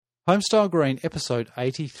Homestyle Green, episode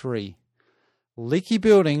 83, Leaky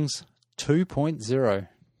Buildings 2.0.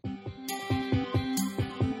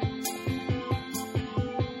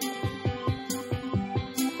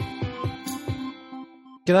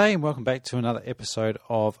 G'day and welcome back to another episode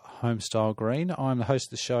of Homestyle Green. I'm the host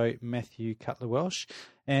of the show, Matthew Cutler-Welsh,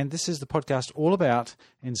 and this is the podcast all about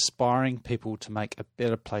inspiring people to make a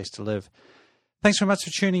better place to live. Thanks very much for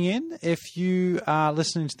tuning in. If you are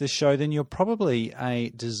listening to this show, then you're probably a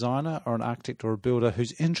designer or an architect or a builder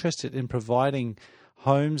who's interested in providing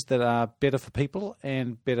homes that are better for people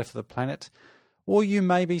and better for the planet. Or you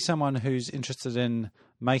may be someone who's interested in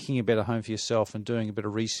making a better home for yourself and doing a bit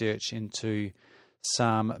of research into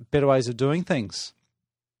some better ways of doing things.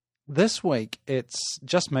 This week, it's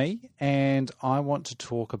just me, and I want to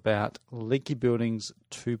talk about Leaky Buildings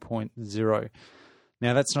 2.0.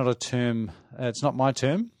 Now, that's not a term, it's not my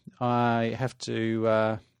term. I have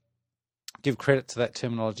to give credit to that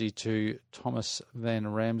terminology to Thomas van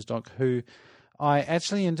Ramsdonk, who I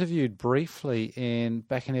actually interviewed briefly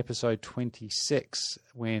back in episode 26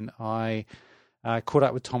 when I caught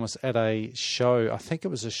up with Thomas at a show. I think it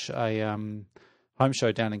was a home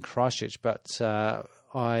show down in Christchurch, but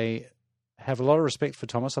I have a lot of respect for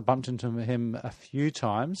Thomas. I bumped into him a few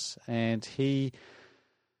times, and he,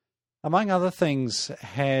 among other things,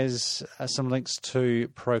 has some links to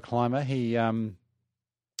ProClimber. He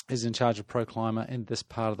is in charge of ProClimber in this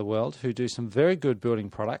part of the world, who do some very good building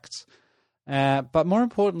products. But more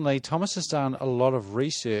importantly, Thomas has done a lot of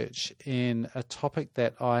research in a topic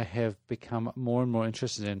that I have become more and more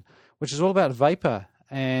interested in, which is all about vapor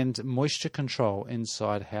and moisture control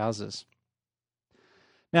inside houses.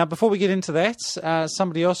 Now, before we get into that,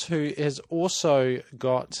 somebody else who has also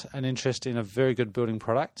got an interest in a very good building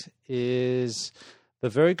product is the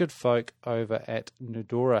very good folk over at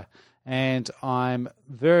Nudura. And I'm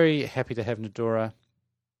very happy to have Nudura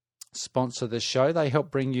sponsor this show. They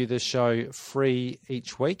help bring you this show free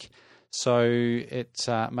each week, so it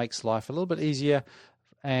makes life a little bit easier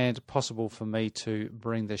and possible for me to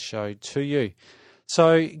bring this show to you.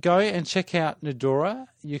 So go and check out Nudura.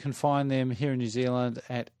 You can find them here in New Zealand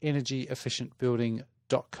at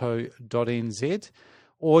energyefficientbuilding.co.nz,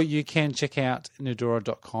 or you can check out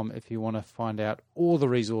nudura.com if you want to find out all the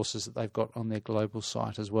resources that they've got on their global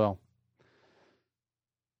site as well.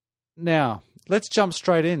 Now, let's jump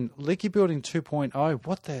straight in. Leaky Building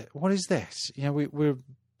 2.0, what is that? You know, we're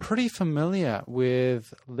pretty familiar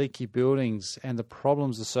with leaky buildings and the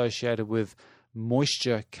problems associated with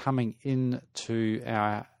moisture coming into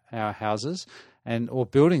our houses or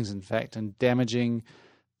buildings, in fact, and damaging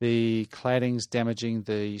the claddings, damaging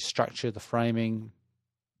the structure, the framing,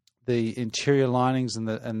 the interior linings, and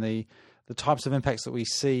the types of impacts that we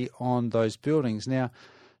see on those buildings. Now,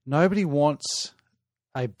 nobody wants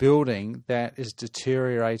a building that is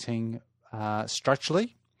deteriorating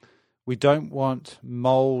structurally. We don't want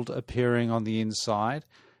mold appearing on the inside.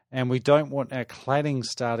 And we don't want our cladding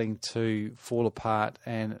starting to fall apart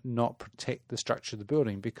and not protect the structure of the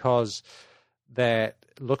building, because that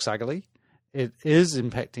looks ugly. It is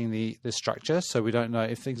impacting the structure, so we don't know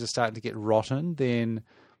if things are starting to get rotten, then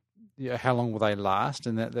how long will they last,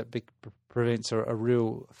 and that prevents a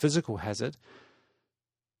real physical hazard.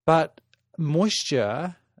 But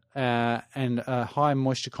moisture and high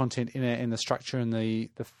moisture content in the structure and the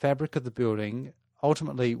fabric of the building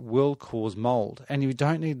ultimately will cause mold, and you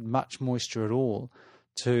don't need much moisture at all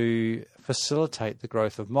to facilitate the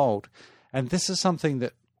growth of mold. And this is something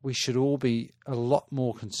that we should all be a lot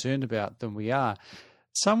more concerned about than we are.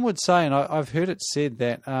 Some would say, and I've heard it said,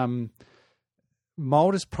 that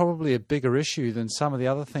mold is probably a bigger issue than some of the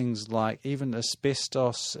other things, like even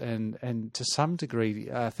asbestos and to some degree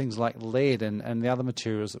things like lead and the other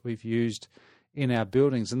materials that we've used in our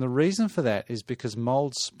buildings. And the reason for that is because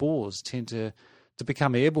mold spores tend to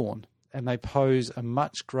become airborne, and they pose a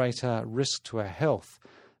much greater risk to our health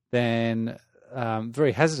than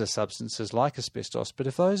very hazardous substances like asbestos. But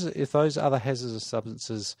if those other hazardous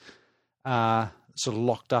substances are sort of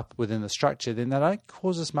locked up within the structure, then they don't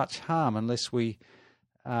cause us much harm unless we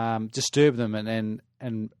disturb them and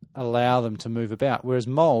allow them to move about. Whereas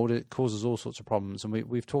mold, it causes all sorts of problems, and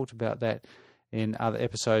we've talked about that in other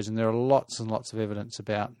episodes, and there are lots and lots of evidence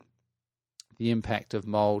about the impact of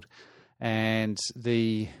mold and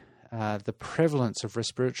the prevalence of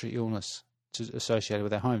respiratory illness associated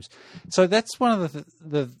with our homes. So that's one of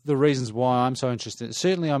the reasons why I'm so interested.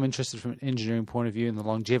 Certainly I'm interested from an engineering point of view in the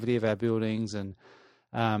longevity of our buildings and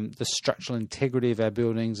the structural integrity of our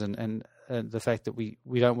buildings and the fact that we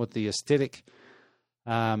don't want the aesthetic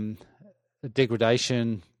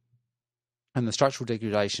degradation and the structural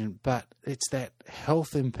degradation, but it's that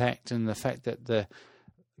health impact and the fact that the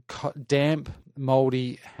damp,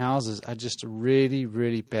 mouldy houses are just a really,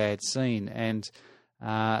 really bad scene. And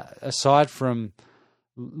aside from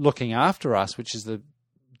looking after us, which is the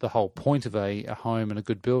whole point of a home and a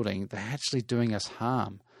good building, they're actually doing us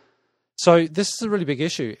harm. So this is a really big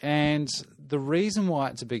issue. And the reason why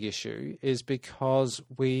it's a big issue is because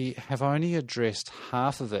we have only addressed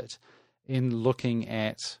half of it in looking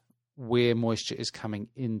at where moisture is coming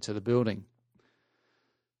into the building.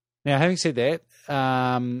 Now, having said that,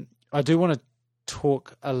 I do want to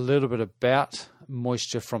talk a little bit about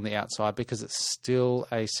moisture from the outside because it's still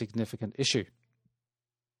a significant issue.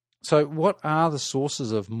 So what are the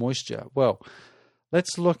sources of moisture? Well,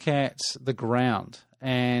 let's look at the ground.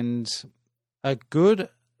 And a good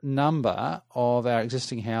number of our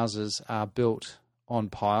existing houses are built on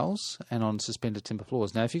piles and on suspended timber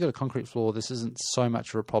floors. Now, if you've got a concrete floor, this isn't so much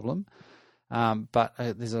of a problem, but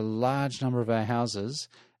there's a large number of our houses.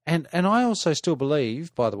 And I also still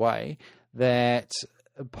believe, by the way, that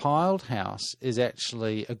a piled house is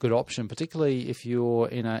actually a good option, particularly if you're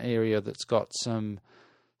in an area that's got some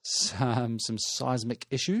seismic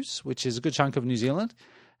issues, which is a good chunk of New Zealand.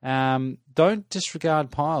 Don't disregard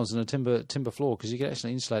piles in a timber floor because you can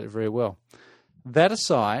actually insulate it very well. That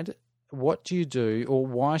aside, what do you do, or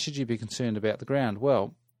why should you be concerned about the ground?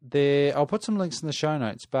 Well, I'll put some links in the show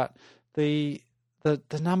notes, but the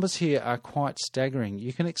numbers here are quite staggering.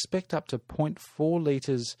 You can expect up to 0.4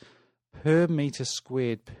 litres per metre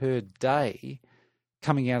squared per day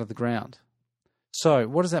coming out of the ground. So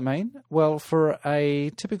what does that mean? Well, for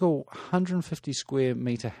a typical 150 square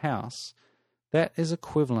metre house, that is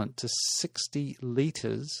equivalent to 60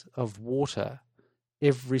 litres of water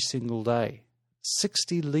every single day.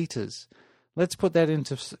 60 litres. Let's put that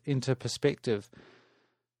into perspective.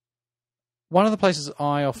 One of the places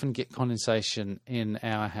I often get condensation in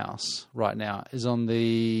our house right now is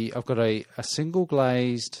I've got a single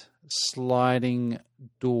glazed sliding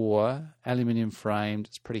door, aluminium framed,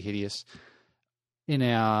 it's pretty hideous, in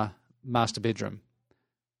our master bedroom.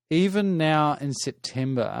 Even now in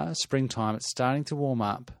September, springtime, it's starting to warm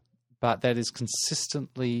up, but that is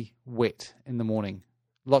consistently wet in the morning.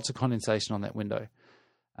 Lots of condensation on that window.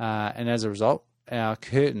 And as a result, our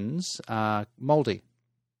curtains are mouldy.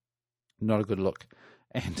 Not a good look.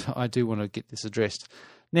 And I do want to get this addressed.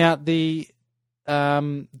 Now, the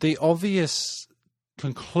obvious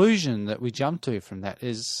conclusion that we jump to from that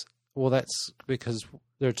is, well, that's because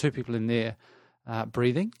there are two people in there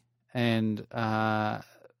breathing, and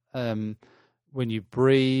when you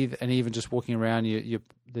breathe and even just walking around,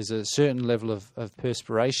 there's a certain level of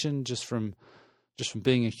perspiration just from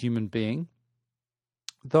being a human being.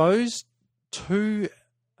 Those two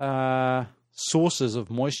sources of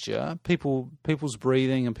moisture, people's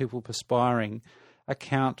breathing and people perspiring,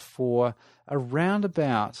 account for around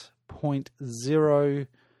about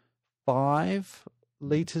 0.05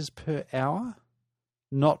 litres per hour.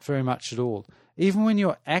 Not very much at all. Even when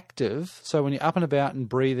you're active, so when you're up and about and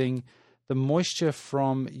breathing, the moisture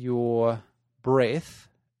from your breath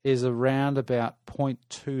is around about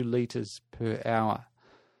 0.2 litres per hour.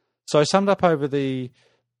 So summed up over a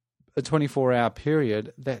 24-hour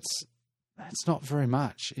period, that's not very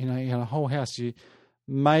much. You know, a whole house, you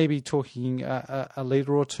may be talking a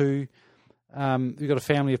litre or two. You've got a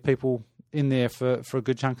family of people in there for a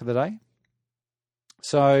good chunk of the day.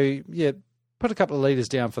 So, yeah, put a couple of litres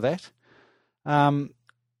down for that.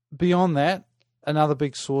 Beyond that, another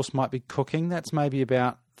big source might be cooking. That's maybe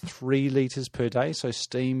about 3 litres per day, so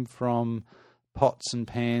steam from pots and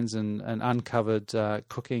pans and uncovered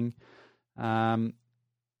cooking.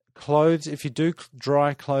 Clothes, if you do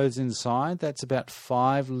dry clothes inside, that's about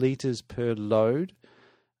 5 litres per load.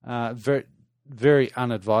 Very, very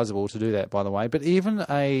unadvisable to do that, by the way. But even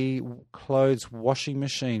a clothes washing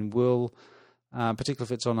machine will, particularly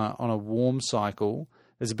if it's on a warm cycle,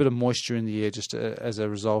 there's a bit of moisture in the air just as a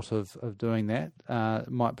result of doing that.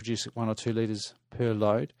 Might produce 1 or 2 litres per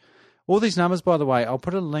load. All these numbers, by the way, I'll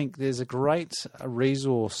put a link. There's a great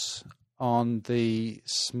resource on the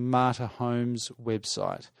Smarter Homes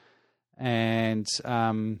website. And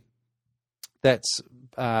that's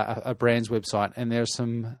a brand's website. And there are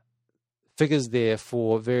some figures there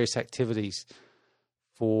for various activities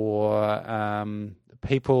for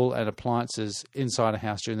people and appliances inside a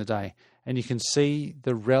house during the day. And you can see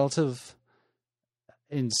the relative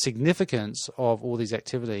insignificance of all these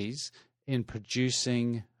activities in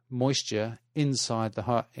producing moisture inside the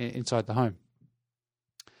home.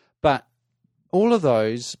 But all of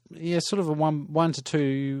those, sort of a 1 to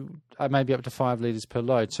 2, maybe up to 5 litres per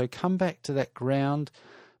load. So come back to that ground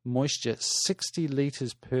moisture, 60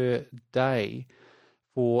 litres per day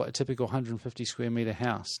for a typical 150 square metre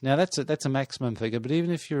house. Now, that's a maximum figure, but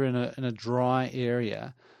even if you're in a dry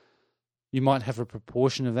area, you might have a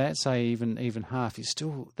proportion of that, say even half.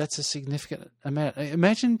 That's a significant amount.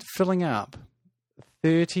 Imagine filling up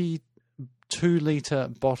 32-litre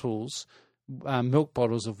bottles, milk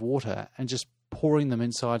bottles of water, and just pouring them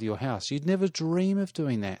inside your house. You'd never dream of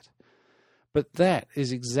doing that. But that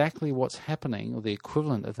is exactly what's happening, or the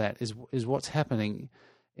equivalent of that is what's happening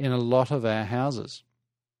in a lot of our houses.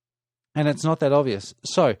 And it's not that obvious.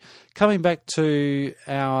 So, coming back to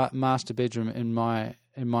our master bedroom in my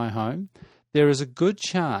home, there is a good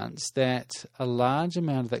chance that a large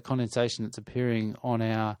amount of that condensation that's appearing on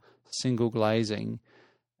our single glazing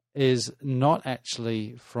is not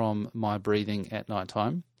actually from my breathing at night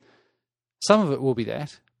time. Some of it will be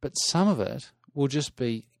that, but some of it will just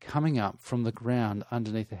be coming up from the ground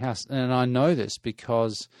underneath the house. And I know this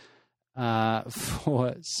because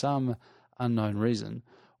for some unknown reason,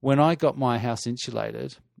 when I got my house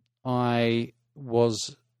insulated, I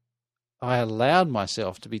allowed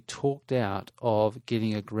myself to be talked out of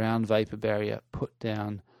getting a ground vapor barrier put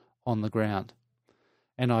down on the ground.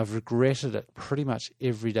 And I've regretted it pretty much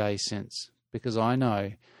every day since, because I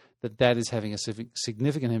know that is having a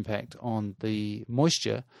significant impact on the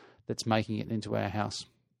moisture that's making it into our house.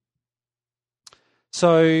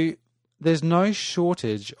 So there's no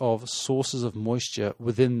shortage of sources of moisture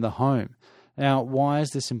within the home. Now, why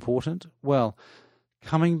is this important? Well,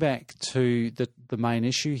 coming back to the main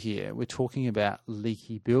issue here, we're talking about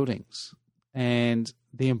leaky buildings, and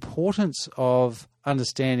the importance of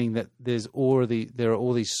understanding that there are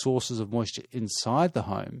all these sources of moisture inside the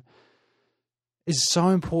home is so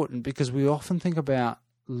important, because we often think about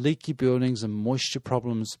leaky buildings and moisture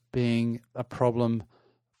problems being a problem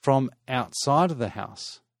from outside of the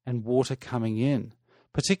house and water coming in,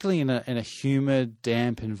 particularly in a humid,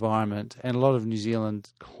 damp environment. And a lot of New Zealand,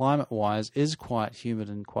 climate-wise, is quite humid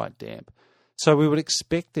and quite damp. So we would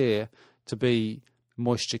expect there to be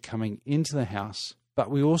moisture coming into the house. But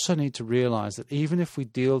we also need to realise that even if we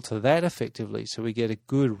deal to that effectively, so we get a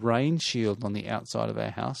good rain shield on the outside of our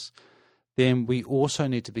house, then we also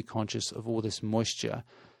need to be conscious of all this moisture,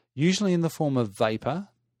 usually in the form of vapour.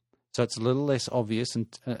 So it's a little less obvious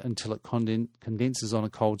until it condenses on a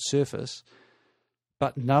cold surface.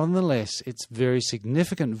 But nonetheless, it's very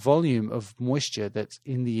significant volume of moisture that's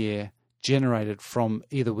in the air generated from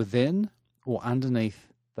either within or underneath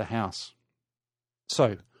the house.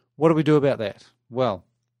 So what do we do about that? Well,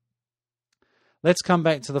 let's come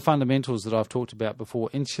back to the fundamentals that I've talked about before: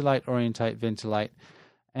 insulate, orientate, ventilate,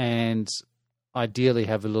 and ideally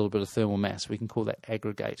have a little bit of thermal mass. We can call that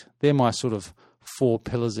aggregate. They're my sort of 4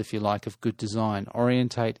 pillars, if you like, of good design: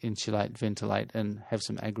 orientate, insulate, ventilate, and have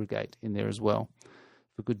some aggregate in there as well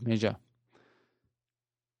for good measure.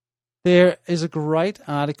 There is a great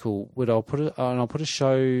article which I'll put a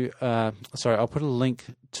link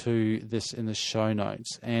to this in the show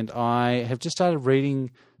notes. And I have just started reading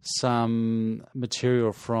some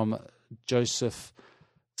material from Joseph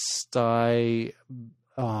I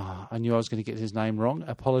knew I was going to get his name wrong.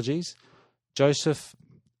 Apologies. Joseph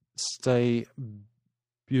Stay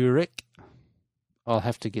Burek. I'll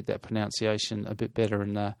have to get that pronunciation a bit better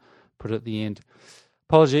and put it at the end.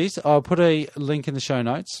 Apologies. I'll put a link in the show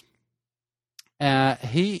notes.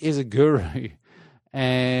 He is a guru,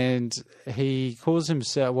 and he calls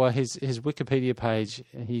himself, well, his Wikipedia page,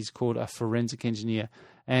 he's called a forensic engineer,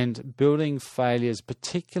 and building failures,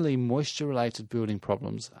 particularly moisture-related building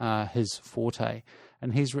problems, are his forte.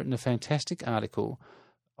 And he's written a fantastic article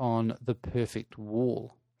on the perfect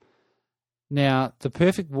wall. Now, the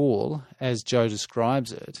perfect wall, as Joe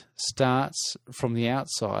describes it, starts from the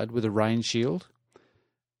outside with a rain shield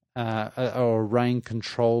or a rain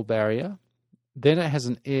control barrier. Then it has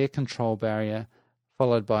an air control barrier,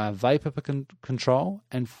 followed by a vapor control,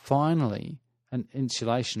 and finally an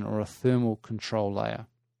insulation or a thermal control layer.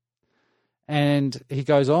 And he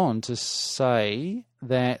goes on to say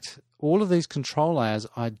that all of these control layers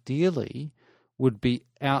ideally would be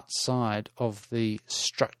outside of the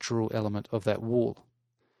structural element of that wall.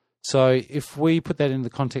 So if we put that in the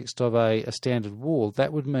context of a standard wall,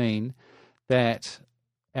 that would mean that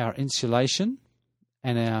our insulation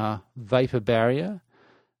and our vapor barrier,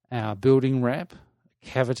 our building wrap,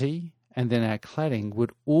 cavity, and then our cladding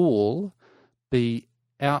would all be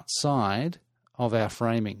outside of our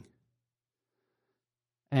framing.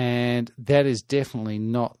 And that is definitely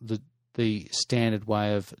not the standard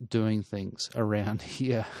way of doing things around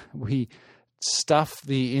here. We stuff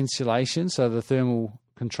the insulation, so the thermal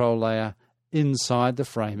control layer, inside the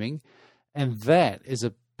framing, and that is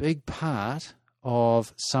a big part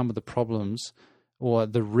of some of the problems, or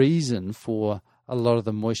the reason for a lot of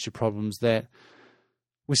the moisture problems that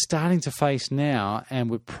we're starting to face now, and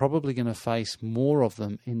we're probably going to face more of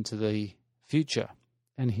them into the future.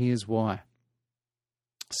 And here's why.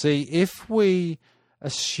 See, if we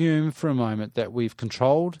assume for a moment that we've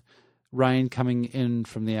controlled rain coming in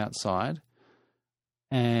from the outside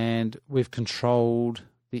and we've controlled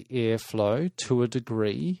the airflow to a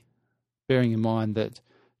degree, bearing in mind that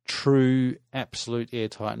true absolute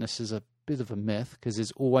airtightness is a bit of a myth because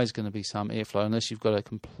there's always going to be some airflow unless you've got a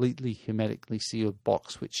completely hermetically sealed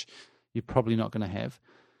box, which you're probably not going to have.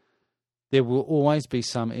 There will always be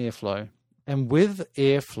some airflow. And with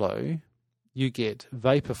airflow, you get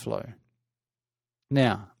vapor flow.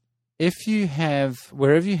 Now,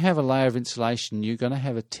 wherever you have a layer of insulation, you're going to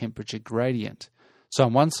have a temperature gradient. So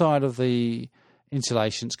on one side of the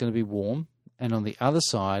insulation, it's going to be warm, and on the other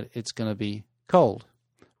side, it's going to be cold,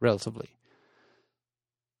 relatively.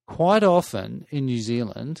 Quite often in New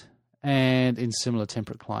Zealand and in similar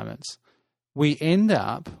temperate climates, we end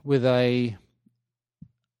up with a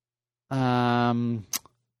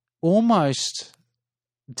almost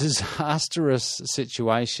disastrous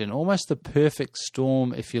situation, almost the perfect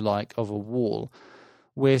storm, if you like, of a wall,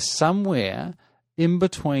 where somewhere in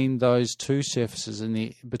between those two surfaces,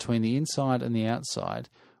 between the inside and the outside,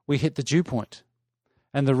 we hit the dew point.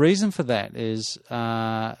 And the reason for that is there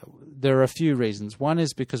are a few reasons. One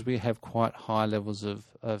is because we have quite high levels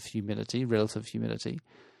of humidity, relative humidity.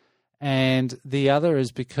 And the other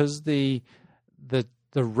is because the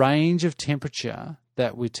range of temperature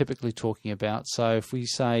that we're typically talking about, so if we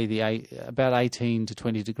say about 18 to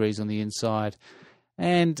 20 degrees on the inside,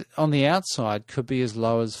 and on the outside could be as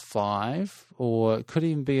low as 5, or it could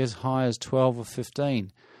even be as high as 12 or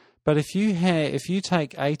 15. But if you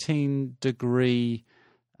take 18 degree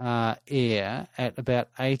air at about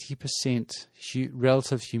 80%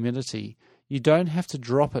 relative humidity, you don't have to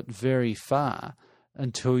drop it very far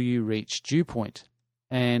until you reach dew point.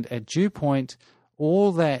 And at dew point,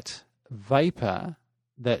 all that vapor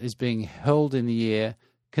that is being held in the air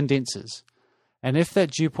condenses. And if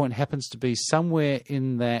that dew point happens to be somewhere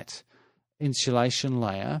in that insulation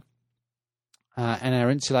layer, and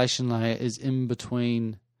our insulation layer is in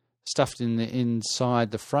between, stuffed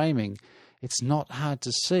inside the framing, it's not hard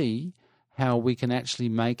to see how we can actually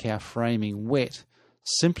make our framing wet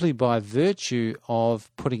simply by virtue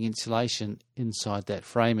of putting insulation inside that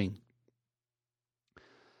framing.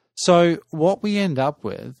 So what we end up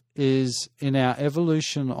with is, in our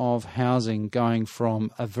evolution of housing, going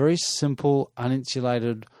from a very simple,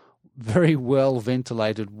 uninsulated, very well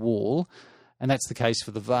ventilated wall, and that's the case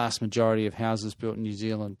for the vast majority of houses built in New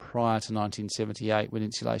Zealand prior to 1978 when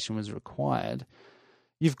insulation was required,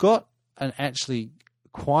 you've got an actually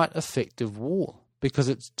quite effective wall because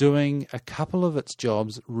it's doing a couple of its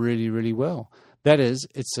jobs really, really well. That is,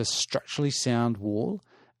 it's a structurally sound wall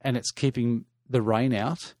and it's keeping the rain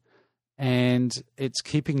out and it's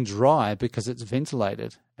keeping dry because it's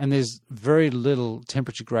ventilated and there's very little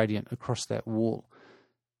temperature gradient across that wall.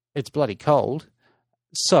 It's bloody cold.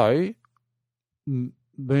 So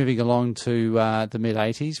moving along to the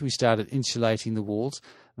mid-80s, we started insulating the walls.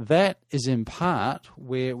 That is in part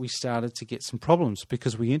where we started to get some problems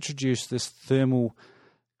because we introduced this thermal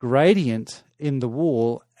gradient in the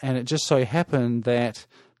wall, and it just so happened that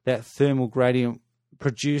that thermal gradient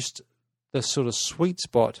produced the sort of sweet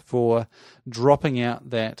spot for dropping out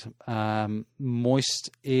that moist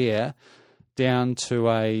air down to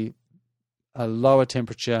a lower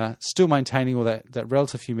temperature, still maintaining all that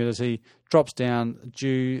relative humidity, drops down,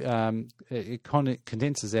 it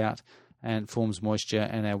condenses out and forms moisture,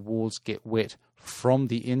 and our walls get wet from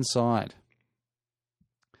the inside.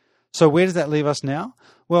 So where does that leave us now?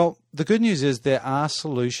 Well, the good news is there are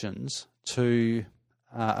solutions to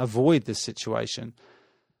avoid this situation,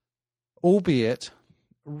 albeit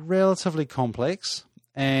relatively complex,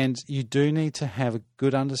 and you do need to have a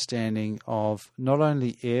good understanding of not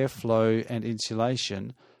only airflow and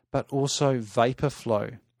insulation, but also vapor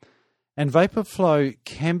flow. And vapor flow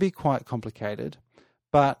can be quite complicated,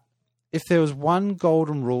 but if there was one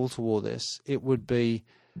golden rule to all this, it would be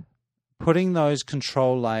putting those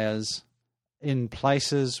control layers in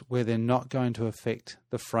places where they're not going to affect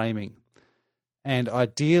the framing. And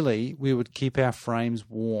ideally, we would keep our frames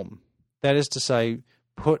warm. That is to say,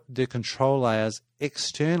 put the control layers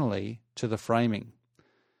externally to the framing.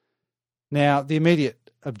 Now, the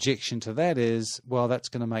immediate objection to that is, well, that's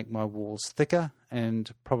going to make my walls thicker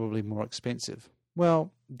and probably more expensive.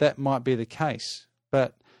 Well, that might be the case,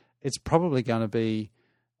 but it's probably going to be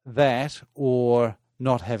that or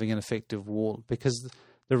not having an effective wall, because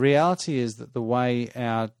the reality is that the way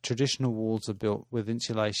our traditional walls are built with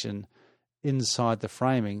insulation inside the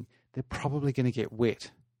framing they're probably going to get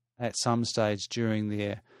wet at some stage during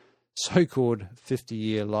their so-called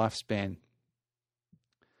 50-year lifespan.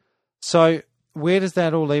 So where does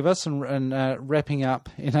that all leave us? And wrapping up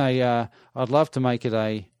in I'd love to make it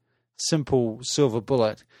a simple silver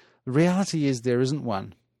bullet. The reality is there isn't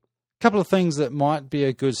one. A couple of things that might be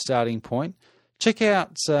a good starting point. Check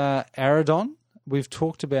out Aridon. We've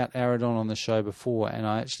talked about Aridon on the show before, and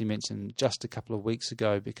I actually mentioned just a couple of weeks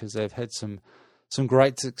ago because they've had some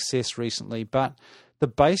great success recently. But the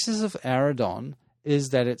basis of Aridon is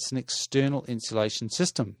that it's an external insulation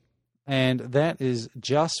system. And that is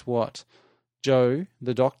just what Joe,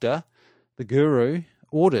 the doctor, the guru,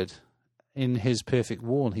 ordered in his perfect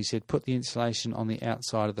wall. He said, put the insulation on the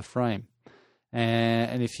outside of the frame.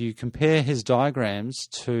 And if you compare his diagrams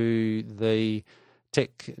to the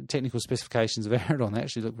technical specifications of Aridon, they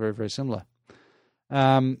actually look very, very similar.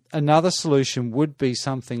 Another solution would be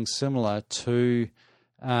something similar to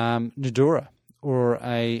Nudura, or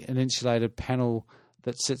an insulated panel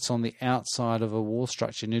that sits on the outside of a wall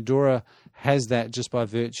structure. Nudura has that just by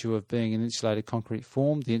virtue of being an insulated concrete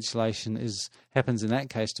form. The insulation happens in that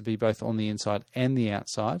case to be both on the inside and the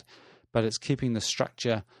outside, but it's keeping the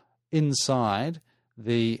structure inside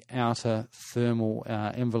the outer thermal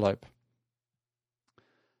envelope.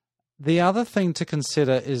 The other thing to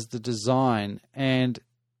consider is the design, and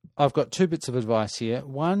I've got two bits of advice here.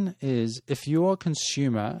 One is, if you're a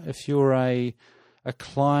consumer, if you're a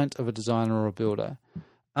client of a designer or a builder,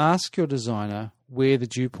 ask your designer where the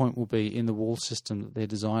dew point will be in the wall system that they're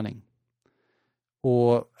designing,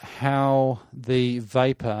 or how the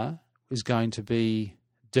vapor is going to be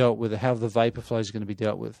dealt with, how the vapor flow is going to be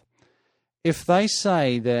dealt with. If they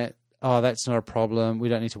say that, oh, that's not a problem, we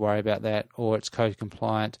don't need to worry about that, or it's code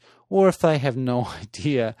compliant, or if they have no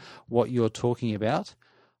idea what you're talking about,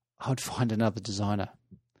 I would find another designer.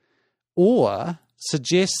 Or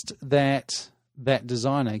suggest that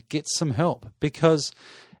designer gets some help, because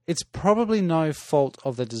it's probably no fault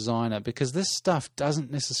of the designer, because this stuff doesn't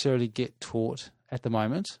necessarily get taught at the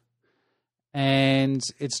moment, and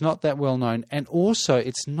it's not that well known, and also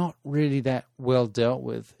it's not really that well dealt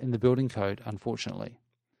with in the building code, unfortunately.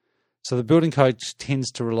 So the building code tends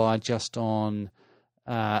to rely just on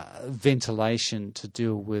ventilation to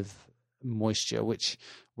deal with moisture, which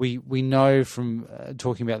we know from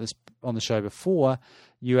talking about this on the show before.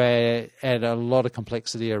 You add a lot of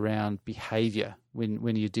complexity around behavior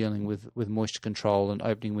when you're dealing with moisture control and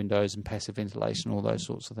opening windows and passive ventilation, all those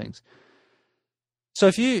sorts of things. So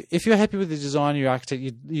if you're happy with the design of your architect,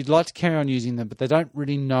 you'd like to carry on using them, but they don't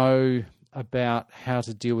really know about how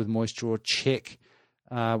to deal with moisture or check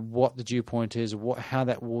what the dew point is, or how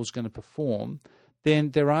that wall is going to perform,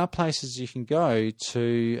 then there are places you can go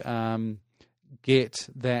to get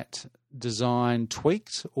that design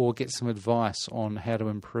tweaked or get some advice on how to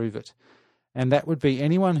improve it. And that would be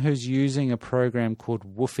anyone who's using a program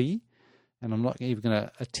called Woofy, and I'm not even going to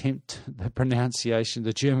attempt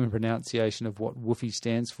the German pronunciation of what Woofy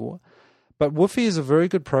stands for. But Woofy is a very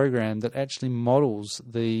good program that actually models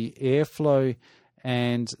the airflow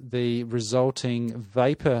and the resulting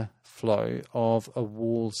vapor flow of a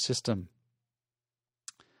wall system.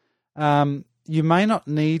 You may not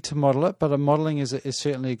need to model it, but a modeling is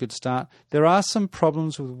certainly a good start. There are some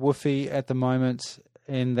problems with Woofy at the moment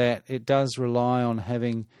in that it does rely on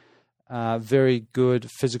having very good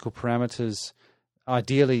physical parameters,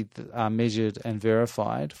 ideally measured and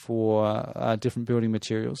verified for different building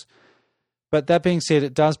materials. But that being said,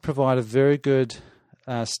 it does provide a very good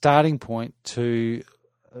starting point to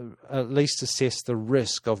at least assess the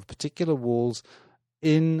risk of particular walls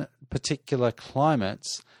in particular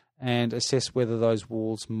climates and assess whether those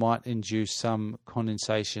walls might induce some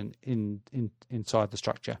condensation inside the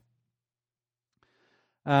structure.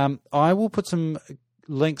 I will put some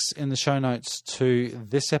links in the show notes to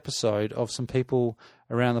this episode of some people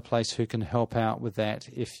around the place who can help out with that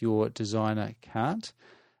if your designer can't.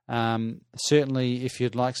 Certainly, if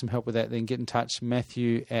you'd like some help with that, then get in touch,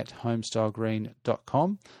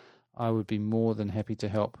 matthew@homestylegreen.com. I would be more than happy to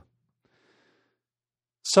help.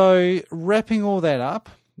 So, wrapping all that up,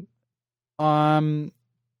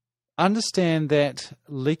 understand that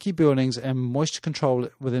leaky buildings and moisture control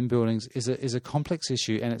within buildings is a complex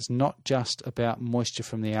issue, and it's not just about moisture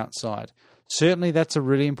from the outside. Certainly, that's a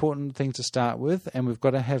really important thing to start with, and we've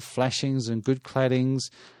got to have flashings and good claddings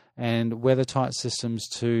and weather-tight systems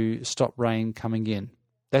to stop rain coming in.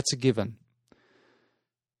 That's a given.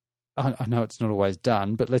 I know it's not always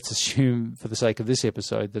done, but let's assume for the sake of this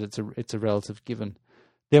episode that it's a relative given.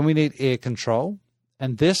 Then we need air control,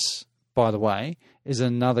 and this, by the way, is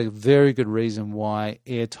another very good reason why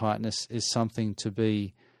air tightness is something to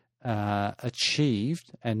be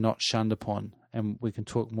achieved and not shunned upon. And we can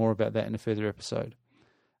talk more about that in a further episode.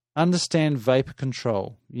 Understand vapor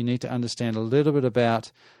control. You need to understand a little bit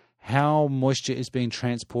about how moisture is being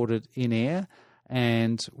transported in air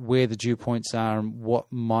and where the dew points are and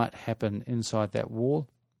what might happen inside that wall.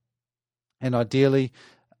 And ideally,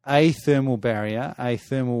 a thermal barrier, a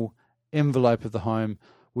thermal envelope of the home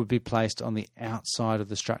would be placed on the outside of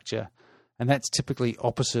the structure. And that's typically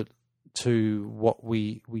opposite to what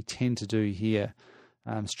we tend to do here,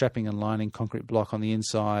 strapping and lining concrete block on the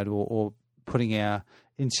inside or putting our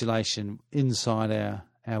insulation inside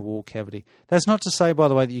our wall cavity. That's not to say, by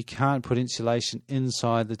the way, that you can't put insulation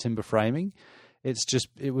inside the timber framing. It's just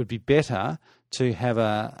it would be better to have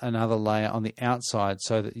another layer on the outside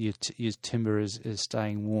so that your timber is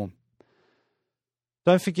staying warm.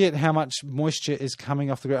 Don't forget how much moisture is coming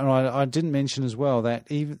off the ground. I didn't mention as well that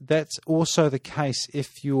that's also the case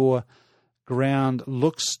if your ground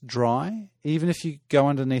looks dry, even if you go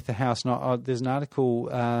underneath the house. Now, there's an article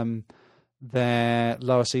that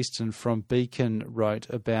Lois Easton from Beacon wrote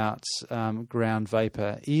about ground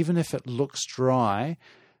vapor. Even if it looks dry,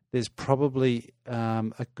 there's probably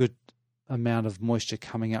a good amount of moisture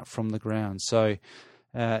coming up from the ground. So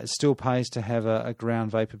it still pays to have a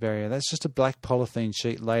ground vapor barrier. That's just a black polythene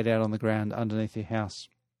sheet laid out on the ground underneath your house.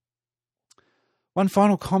 One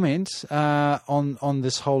final comment on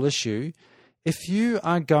this whole issue. If you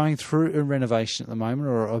are going through a renovation at the moment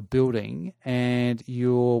or a building and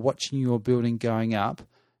you're watching your building going up,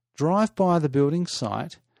 drive by the building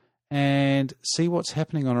site and see what's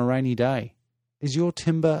happening on a rainy day. Is your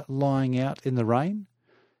timber lying out in the rain?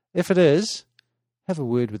 If it is, have a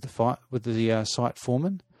word with the site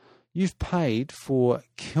foreman. You've paid for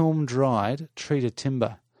kiln-dried treated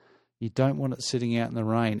timber. You don't want it sitting out in the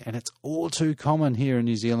rain. And it's all too common here in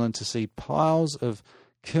New Zealand to see piles of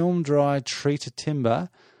kiln-dried treated timber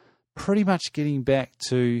pretty much getting back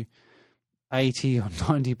to 80 or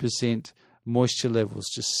 90% moisture levels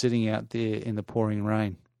just sitting out there in the pouring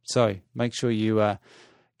rain. So make sure you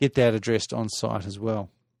get that addressed on site as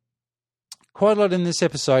well. Quite a lot in this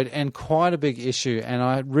episode and quite a big issue, and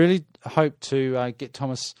I really hope to get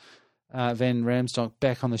Thomas Van Ramsdonk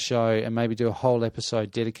back on the show and maybe do a whole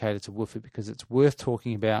episode dedicated to woofing because it's worth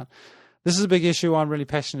talking about. This is a big issue. I'm really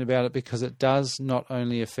passionate about it because it does not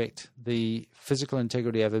only affect the physical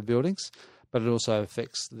integrity of our buildings, but it also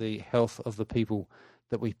affects the health of the people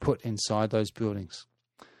that we put inside those buildings.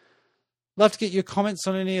 Love to get your comments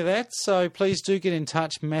on any of that, so please do get in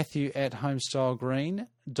touch,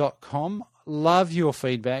 matthew@homestylegreen.com. Love your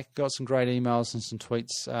feedback. Got some great emails and some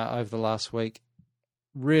tweets over the last week.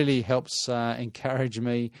 Really helps encourage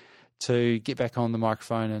me to get back on the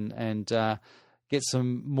microphone and get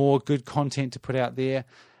some more good content to put out there.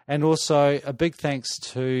 And also a big thanks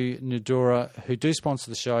to Nudura, who do sponsor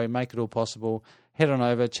the show, make it all possible. Head on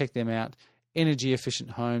over, check them out,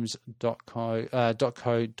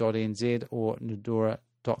 energyefficienthomes.co.nz or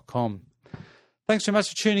nudura.com. Thanks very much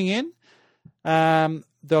for tuning in.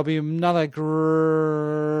 There'll be another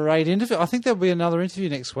great interview. I think there'll be another interview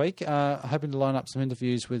next week. Hoping to line up some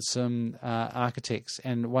interviews with some architects.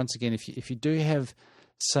 And once again, if you do have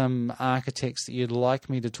some architects that you'd like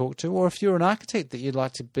me to talk to, or if you're an architect that you'd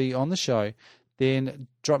like to be on the show, then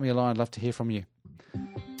drop me a line. I'd love to hear from you.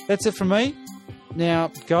 That's it from me.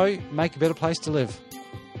 Now, go make a better place to live.